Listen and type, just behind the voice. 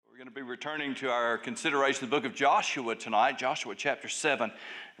We're going to be returning to our consideration of the book of Joshua tonight, Joshua chapter 7,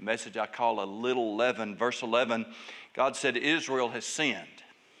 a message I call a Little Leaven. Verse 11, God said, Israel has sinned.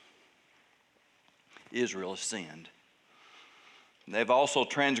 Israel has sinned. They've also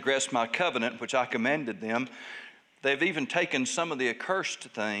transgressed my covenant, which I commanded them. They've even taken some of the accursed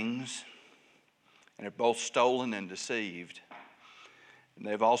things, and have both stolen and deceived. And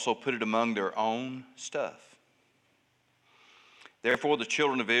they've also put it among their own stuff. Therefore, the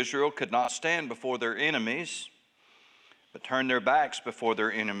children of Israel could not stand before their enemies, but turned their backs before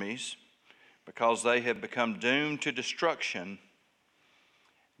their enemies, because they have become doomed to destruction.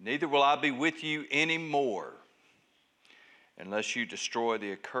 Neither will I be with you anymore, unless you destroy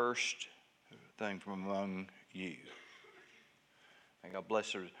the accursed thing from among you. May God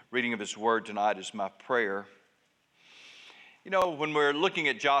bless the reading of His Word tonight is my prayer. You know, when we're looking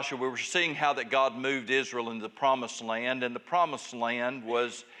at Joshua, we were seeing how that God moved Israel into the Promised Land, and the Promised Land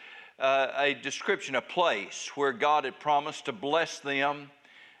was a description, a place where God had promised to bless them,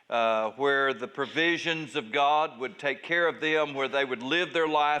 where the provisions of God would take care of them, where they would live their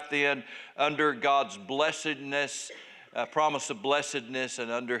life then under God's blessedness, promise of blessedness,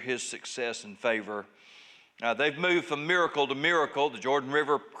 and under His success and favor. They've moved from miracle to miracle. The Jordan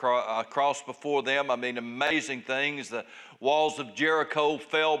River crossed before them. I mean, amazing things. The walls of Jericho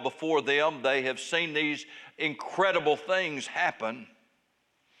fell before them. They have seen these incredible things happen.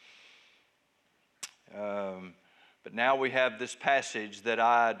 But now we have this passage that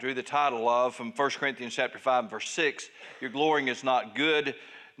I drew the title of from 1 Corinthians chapter 5, verse 6. Your glorying is not good.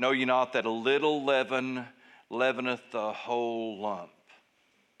 Know ye not that a little leaven leaveneth the whole lump?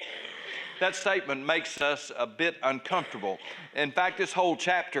 That statement makes us a bit uncomfortable. In fact, this whole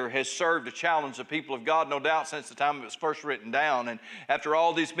chapter has served to challenge the people of God, no doubt, since the time it was first written down. And after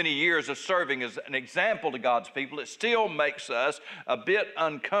all these many years of serving as an example to God's people, it still makes us a bit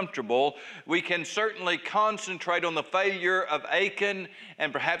uncomfortable. We can certainly concentrate on the failure of Achan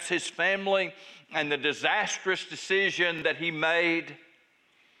and perhaps his family and the disastrous decision that he made.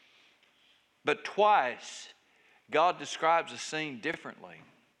 But twice, God describes the scene differently.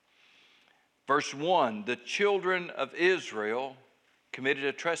 Verse 1, the children of Israel committed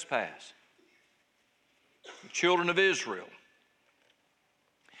a trespass. The children of Israel.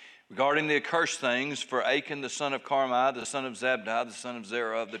 Regarding the accursed things, for Achan the son of Carmi, the son of Zabdi, the son of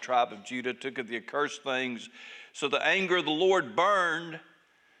Zerah of the tribe of Judah, took of the accursed things. So the anger of the Lord burned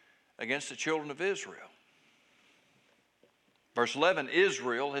against the children of Israel. Verse 11,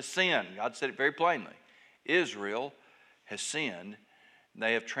 Israel has sinned. God said it very plainly. Israel has sinned.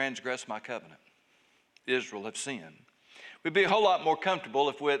 They have transgressed my covenant. Israel have sinned. We'd be a whole lot more comfortable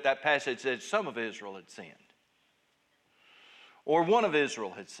if that passage said some of Israel had sinned. Or one of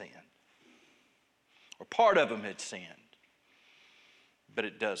Israel had sinned. Or part of them had sinned. But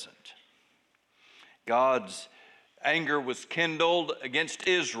it doesn't. God's anger was kindled against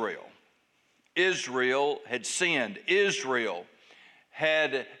Israel. Israel had sinned. Israel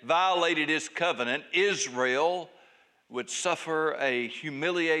had violated His covenant. Israel would suffer a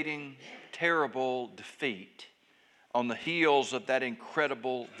humiliating, terrible defeat on the heels of that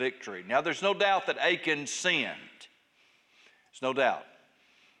incredible victory. Now, there's no doubt that Achan sinned. There's no doubt.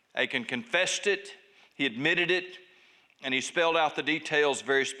 Achan confessed it, he admitted it, and he spelled out the details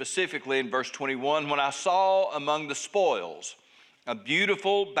very specifically in verse 21. When I saw among the spoils a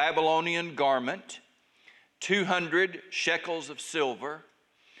beautiful Babylonian garment, 200 shekels of silver,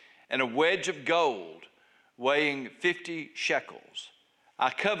 and a wedge of gold, weighing 50 shekels. I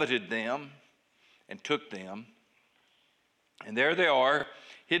coveted them and took them. And there they are,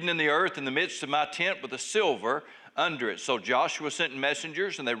 hidden in the earth in the midst of my tent with the silver under it. So Joshua sent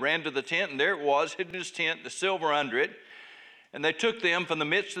messengers, and they ran to the tent, and there it was, hidden in his tent, the silver under it. And they took them from the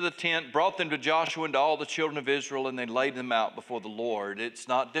midst of the tent, brought them to Joshua and to all the children of Israel, and they laid them out before the Lord. It's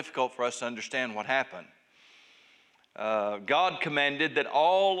not difficult for us to understand what happened. God commanded that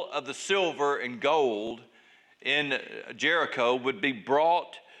all of the silver and gold in Jericho would be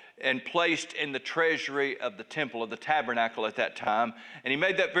brought and placed in the treasury of the temple of the tabernacle at that time. And He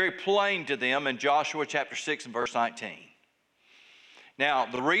made that very plain to them in Joshua chapter 6 and verse 19. Now,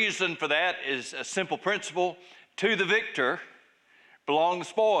 the reason for that is a simple principle. To the victor belong the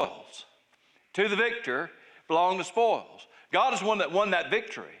spoils. To the victor belong the spoils. God is one that won that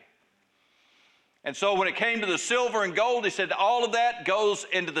victory. And so when it came to the silver and gold, He said all of that goes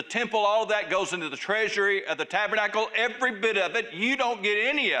into the temple, all of that goes into the treasury of the tabernacle, every bit of it. You don't get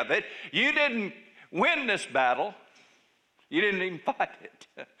any of it. You didn't win this battle. You didn't even fight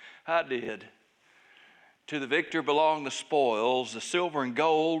it. I did. To the victor belong the spoils. The silver and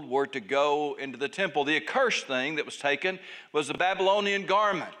gold were to go into the temple. The accursed thing that was taken was the Babylonian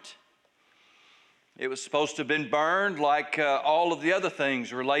garment. It was supposed to have been burned like all of the other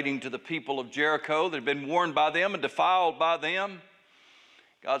things relating to the people of Jericho that had been worn by them and defiled by them.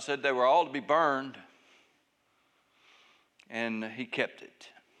 God said they were all to be burned, and he kept it.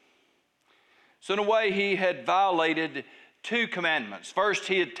 So in a way, he had violated two commandments. First,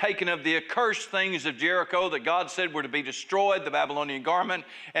 he had taken of the accursed things of Jericho that God said were to be destroyed, the Babylonian garment.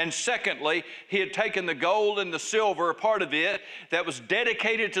 And secondly, he had taken the gold and the silver, a part of it, that was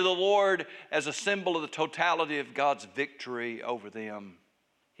dedicated to the Lord as a symbol of the totality of God's victory over them.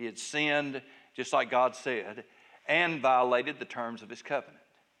 He had sinned, just like God said, and violated the terms of his covenant.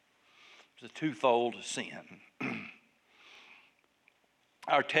 It was a twofold sin.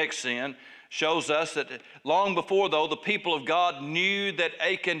 Our text then shows us that long before, though, the people of God knew that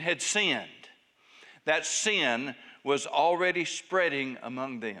Achan had sinned. That sin was already spreading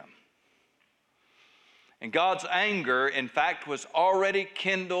among them. And God's anger, in fact, was already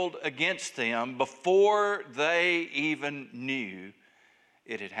kindled against them before they even knew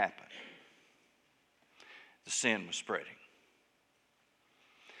it had happened. The sin was spreading.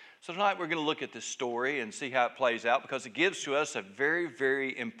 So tonight we're going to look at this story and see how it plays out, because it gives to us a very,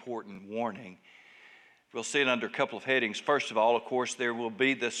 very important warning. We'll see it under a couple of headings. First of all, of course, there will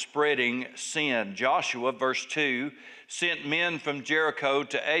be the spreading sin. Joshua, verse 2, sent men from Jericho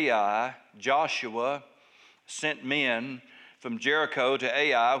to Ai. Joshua sent men from Jericho to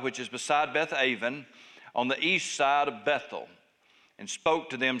Ai, which is beside Beth-aven, on the east side of Bethel, and spoke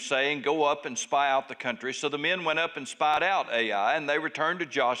to them, saying, "Go up and spy out the country." So the men went up and spied out Ai, and they returned to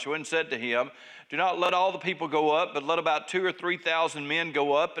Joshua and said to him, "Do not let all the people go up, but let about 2,000 or 3,000 men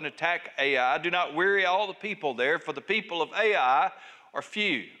go up and attack Ai. Do not weary all the people there, for the people of Ai are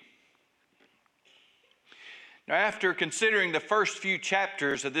few." Now, after considering the first few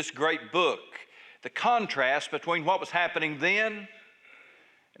chapters of this great book, the contrast between what was happening then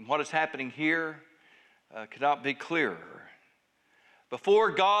and what is happening here could not be clearer.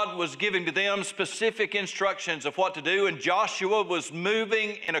 Before, God was giving to them specific instructions of what to do, and Joshua was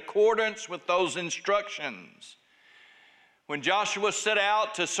moving in accordance with those instructions. When Joshua set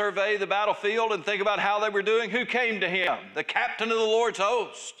out to survey the battlefield and think about how they were doing, who came to him? The captain of the Lord's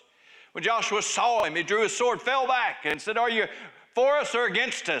host. When Joshua saw him, he drew his sword, fell back, and said, "Are you for us or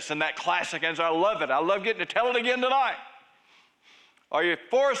against us?" And that classic answer, I love it. I love getting to tell it again tonight. "Are you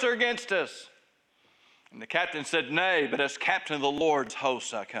for us or against us?" And the captain said, "Nay, but as captain of the Lord's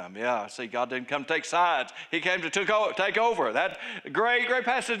hosts I come." Yeah, see, God didn't come take sides. He came to take over. That great, great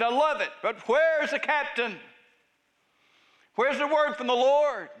passage. I love it. But where's the captain? Where's the word from the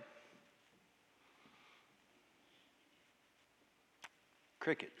Lord?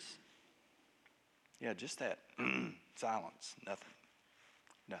 Crickets. Yeah, just that. Silence. Nothing.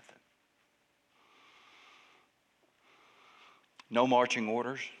 Nothing. No marching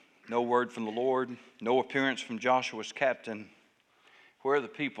orders. No word from the Lord, no appearance from Joshua's captain. Where are the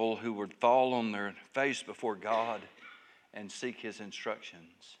people who would fall on their face before God and seek his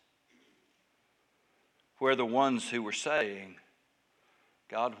instructions? Where are the ones who were saying,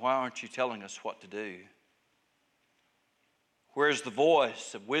 "God, why aren't you telling us what to do?" Where's the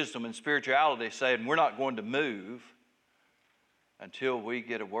voice of wisdom and spirituality saying, "We're not going to move until we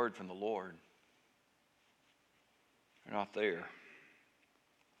get a word from the Lord"? They're not there.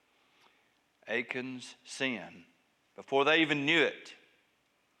 Achan's sin, before they even knew it,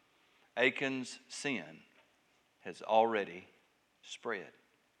 Achan's sin has already spread.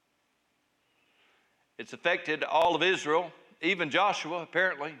 It's affected all of Israel, even Joshua,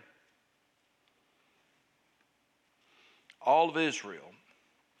 apparently. All of Israel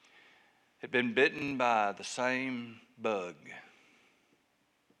had been bitten by the same bug.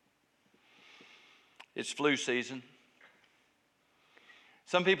 It's flu season.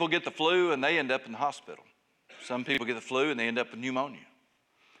 Some people get the flu and they end up in the hospital. Some people get the flu and they end up with pneumonia.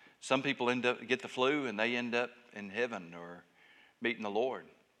 Some people get the flu and they end up in heaven or meeting the Lord.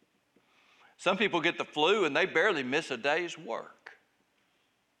 Some people get the flu and they barely miss a day's work.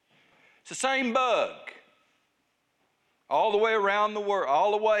 It's the same bug all the way around the world,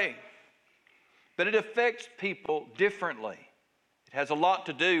 all the way. But it affects people differently. It has a lot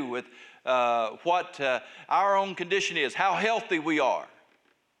to do with what our own condition is, how healthy we are.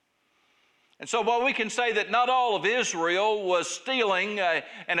 And so while we can say that not all of Israel was stealing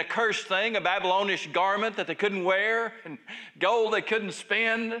an accursed thing, a Babylonish garment that they couldn't wear, and gold they couldn't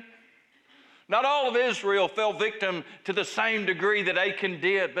spend, not all of Israel fell victim to the same degree that Achan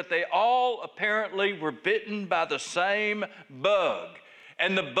did, but they all apparently were bitten by the same bug.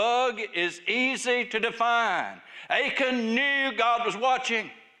 And the bug is easy to define. Achan knew God was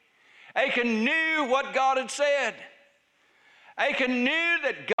watching. Achan knew what God had said. Achan knew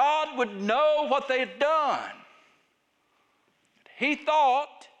that God would know what they had done. He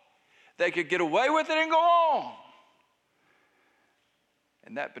thought they could get away with it and go on.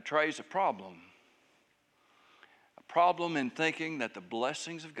 And that betrays a problem. A problem in thinking that the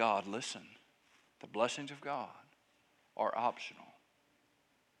blessings of God, listen, the blessings of God are optional.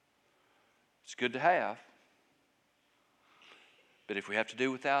 It's good to have, but if we have to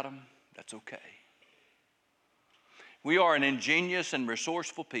do without them, that's okay. We are an ingenious and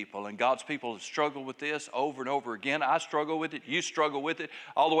resourceful people, and God's people have struggled with this over and over again. I struggle with it. You struggle with it.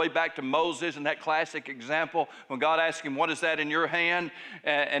 All the way back to Moses and that classic example when God asked him, what is that in your hand?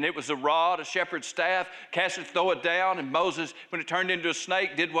 And it was a rod, a shepherd's staff. Cast it, throw it down. And Moses, when it turned into a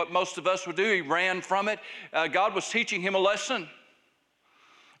snake, did what most of us would do. He ran from it. God was teaching him a lesson.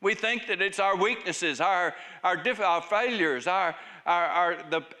 We think that it's our weaknesses, our failures,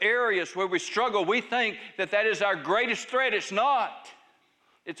 the areas where we struggle. We think that that is our greatest threat. It's not.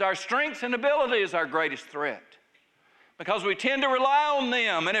 It's our strengths and ability is our greatest threat because we tend to rely on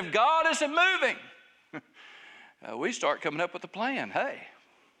them. And if God isn't moving, we start coming up with a plan. Hey,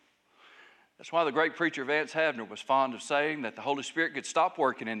 that's why the great preacher Vance Havner was fond of saying that the Holy Spirit could stop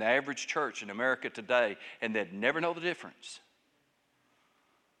working in the average church in America today and they'd never know the difference.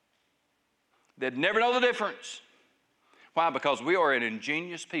 They'd never know the difference. Why? Because we are an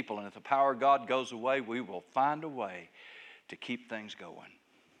ingenious people, and if the power of God goes away, we will find a way to keep things going.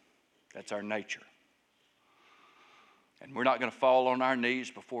 That's our nature. And we're not going to fall on our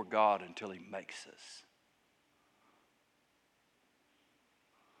knees before God until He makes us.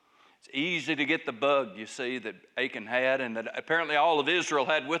 It's easy to get the bug, you see, that Achan had and that apparently all of Israel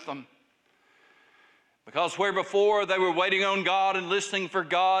had with them. Because where before they were waiting on God and listening for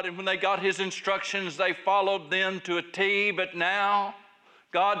God, and when they got His instructions, they followed them to a T, but now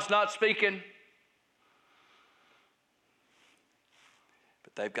God's not speaking.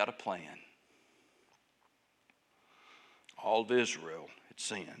 But they've got a plan. All of Israel had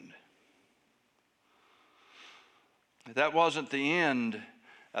sinned. That wasn't the end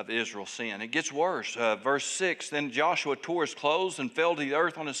of Israel's sin. It gets worse. Verse 6, then Joshua tore his clothes and fell to the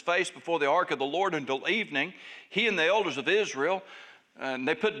earth on his face before the ark of the Lord until evening, he and the elders of Israel. And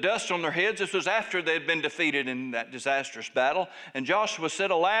they put dust on their heads. This was after they had been defeated in that disastrous battle. And Joshua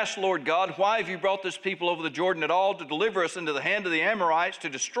said, alas, Lord God, why have you brought this people over the Jordan at all to deliver us into the hand of the Amorites to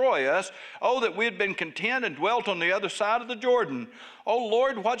destroy us? Oh, that we had been content and dwelt on the other side of the Jordan. Oh,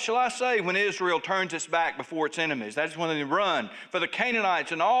 Lord, what shall I say when Israel turns its back before its enemies? That is when they run. For the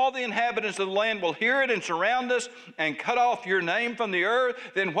Canaanites and all the inhabitants of the land will hear it and surround us and cut off your name from the earth.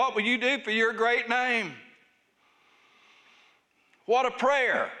 Then what will you do for your great name? What a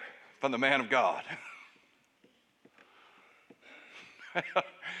prayer from the man of God.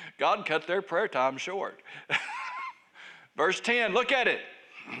 God cut their prayer time short. Verse 10, look at it.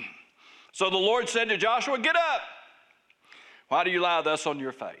 So the Lord said to Joshua, get up. Why do you lie thus on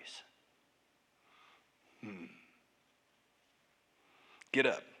your face? Get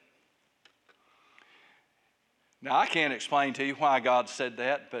up. Now, I can't explain to you why God said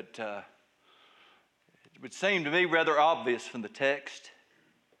that, but it would seem to me rather obvious from the text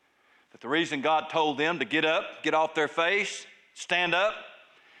that the reason God told them to get up, get off their face, stand up,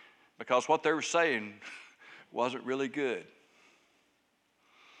 because what they were saying wasn't really good.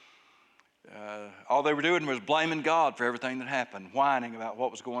 All they were doing was blaming God for everything that happened, whining about what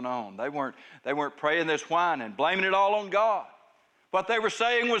was going on. They weren't praying this whining, blaming it all on God. What they were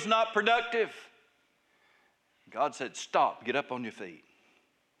saying was not productive. God said, stop, get up on your feet.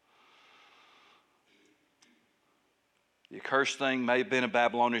 The accursed thing may have been a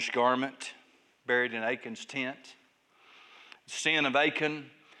Babylonish garment buried in Achan's tent. The sin of Achan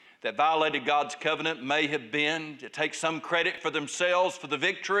that violated God's covenant may have been to take some credit for themselves for the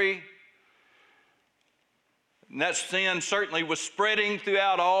victory. And that sin certainly was spreading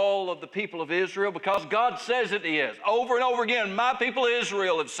throughout all of the people of Israel because God says it is. Over and over again, my people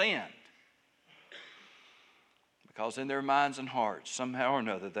Israel have sinned. Because in their minds and hearts, somehow or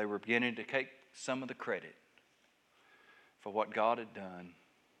another, they were beginning to take some of the credit for what God had done.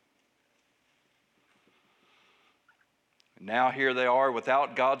 And now here they are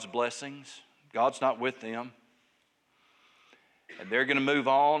without God's blessings. God's not with them. And they're going to move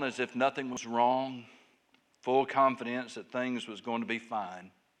on as if nothing was wrong, full confidence that things was going to be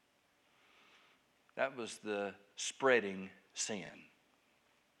fine. That was the spreading sin.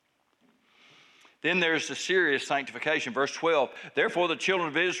 Then there's the serious sanctification. Verse 12, therefore the children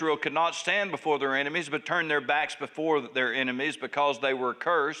of Israel could not stand before their enemies, but turned their backs before their enemies because they were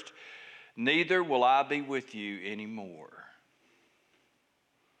cursed. Neither will I be with you anymore.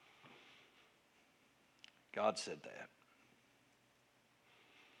 God said that.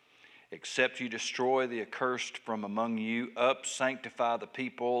 Except you destroy the accursed from among you, sanctify the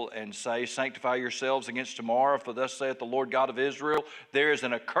people, and say, sanctify yourselves against tomorrow, for thus saith the Lord God of Israel, there is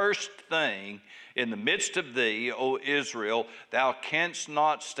an accursed thing in the midst of thee, O Israel. Thou canst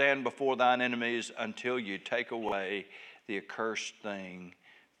not stand before thine enemies until you take away the accursed thing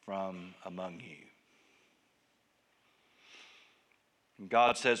from among you. And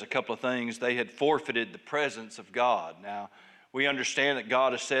God says a couple of things. They had forfeited the presence of God. Now, we understand that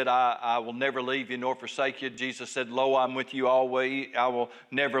God has said, I will never leave you nor forsake you. Jesus said, lo, I'm with you always. I will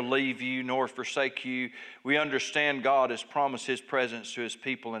never leave you nor forsake you. We understand God has promised His presence to His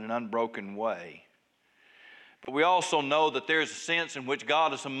people in an unbroken way. But we also know that there's a sense in which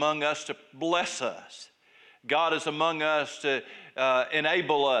God is among us to bless us. God is among us to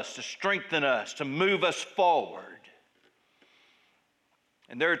enable us, to strengthen us, to move us forward.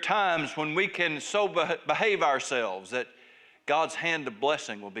 And there are times when we can so behave ourselves that God's hand of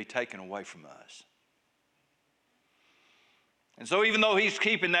blessing will be taken away from us. And so even though He's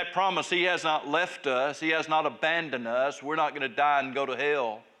keeping that promise, He has not left us, He has not abandoned us, we're not going to die and go to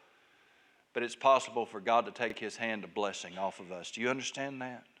hell, but it's possible for God to take His hand of blessing off of us. Do you understand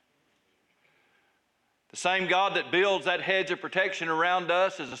that? The same God that builds that hedge of protection around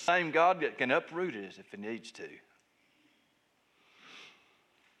us is the same God that can uproot it if He needs to.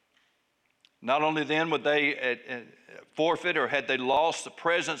 Not only then would they forfeit or had they lost the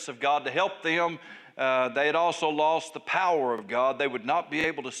presence of God to help them, they had also lost the power of God. They would not be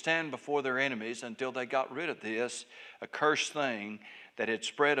able to stand before their enemies until they got rid of this accursed thing that had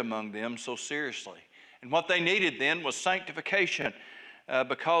spread among them so seriously. And what they needed then was sanctification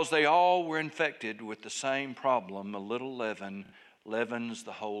because they all were infected with the same problem. A little leaven leavens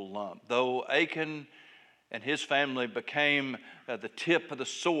the whole lump. Though Achan and his family became the tip of the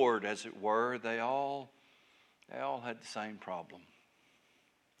sword, as it were, they all had the same problem.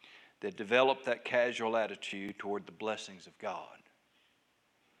 They developed that casual attitude toward the blessings of God.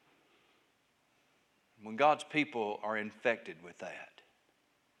 When God's people are infected with that,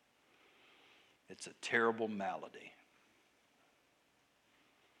 it's a terrible malady.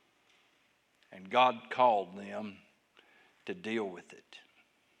 And God called them to deal with it.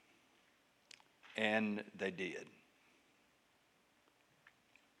 And they did.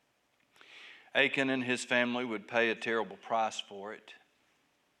 Achan and his family would pay a terrible price for it.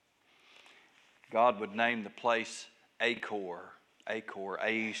 God would name the place Achor,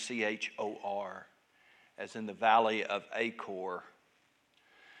 A-C-H-O-R, as in the valley of Achor.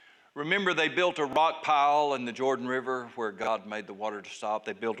 Remember, they built a rock pile in the Jordan River where God made the water to stop.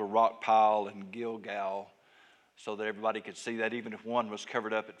 They built a rock pile in Gilgal so that everybody could see that even if one was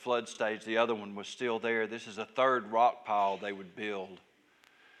covered up at flood stage, the other one was still there. This is a third rock pile they would build.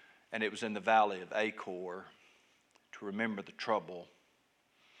 And it was in the valley of Achor to remember the trouble.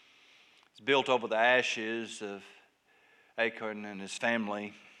 It's built over the ashes of Achan and his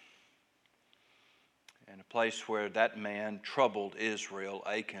family, and a place where that man troubled Israel.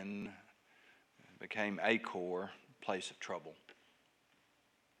 Achan became Achor, place of trouble.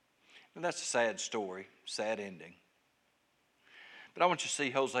 And that's a sad story, sad ending. But I want you to see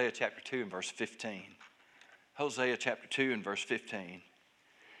Hosea chapter 2 and verse 15. Hosea chapter 2 and verse 15.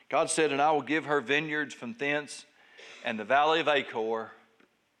 God said, and I will give her vineyards from thence, and the valley of Achor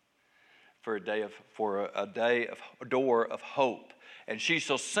for a door of hope. And she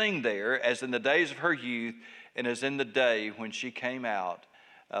shall sing there as in the days of her youth, and as in the day when she came out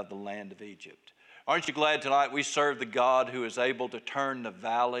of the land of Egypt. Aren't you glad tonight we serve the God who is able to turn the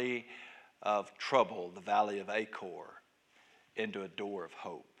valley of trouble, the valley of Achor, into a door of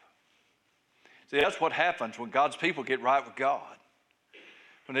hope? See, that's what happens when God's people get right with God.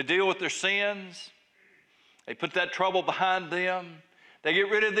 When they deal with their sins, they put that trouble behind them, they get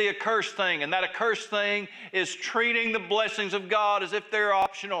rid of the accursed thing, and that accursed thing is treating the blessings of God as if they're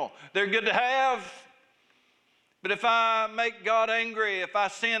optional. They're good to have, but if I make God angry, if I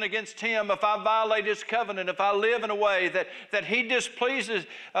sin against Him, if I violate His covenant, if I live in a way that He displeases,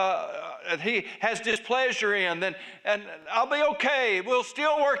 He has displeasure in, then and I'll be okay. We'll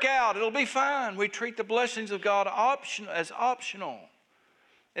still work out. It'll be fine. We treat the blessings of God as optional.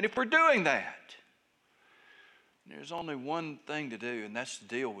 And if we're doing that, there's only one thing to do, and that's to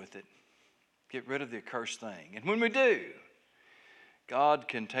deal with it. Get rid of the accursed thing. And when we do, God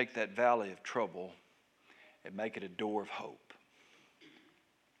can take that valley of trouble and make it a door of hope.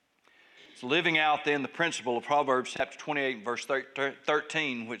 It's living out then the principle of Proverbs chapter 28 verse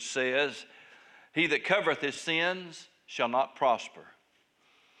 13, which says, he that covereth his sins shall not prosper,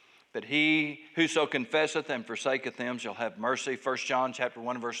 but he whoso confesseth and forsaketh them shall have mercy. 1 John chapter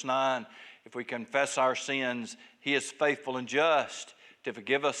 1 verse 9, if we confess our sins, he is faithful and just to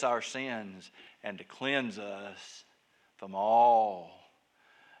forgive us our sins and to cleanse us from all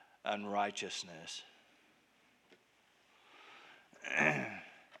unrighteousness.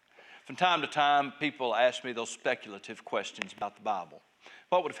 From time to time, people ask me those speculative questions about the Bible.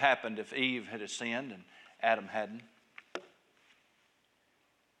 What would have happened if Eve had sinned and Adam hadn't?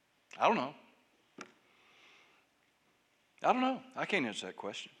 I don't know. I can't answer that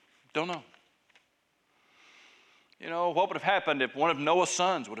question. Don't know. What would have happened if one of Noah's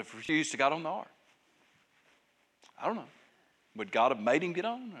sons would have refused to get on the ark? I don't know. Would God have made him get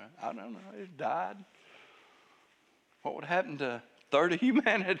on? I don't know. He died. What would happen to a third of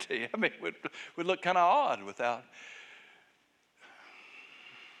humanity? I mean, it would look kind of odd without.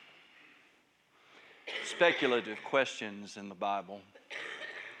 Speculative questions in the Bible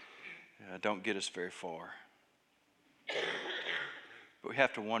don't get us very far. But we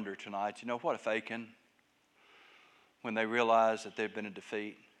have to wonder tonight, what if Achan, when they realized that there'd been a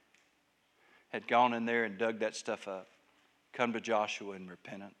defeat, had gone in there and dug that stuff up, come to Joshua in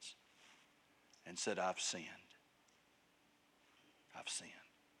repentance and said, I've sinned. I've sinned.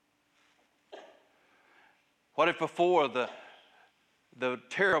 What if before the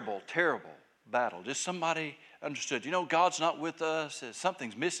terrible, terrible battle, just somebody understood, God's not with us,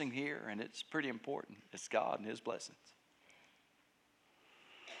 something's missing here, and it's pretty important. It's God and his blessings.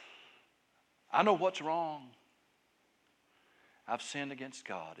 I know what's wrong. I've sinned against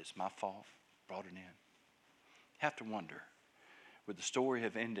God. It's my fault. Brought it in. You have to wonder, would the story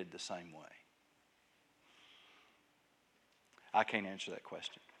have ended the same way? I can't answer that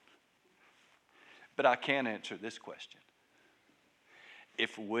question. But I can answer this question.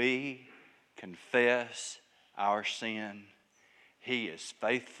 If we confess our sin, he is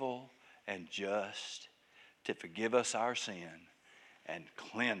faithful and just to forgive us our sin and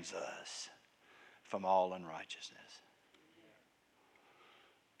cleanse us from all unrighteousness.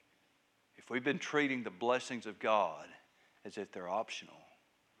 If we've been treating the blessings of God as if they're optional,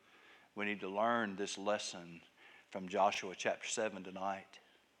 we need to learn this lesson from Joshua chapter 7 tonight.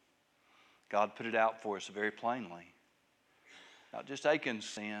 God put it out for us very plainly. Not just Achan's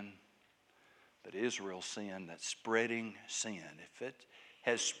sin, but Israel's sin, that spreading sin. If it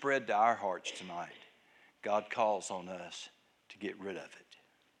has spread to our hearts tonight, God calls on us to get rid of it.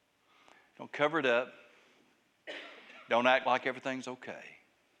 Don't cover it up. Don't act like everything's okay.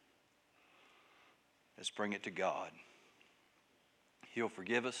 Let's bring it to God. He'll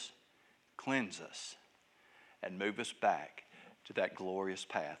forgive us, cleanse us, and move us back to that glorious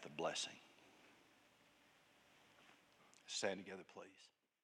path of blessing. Stand together, please.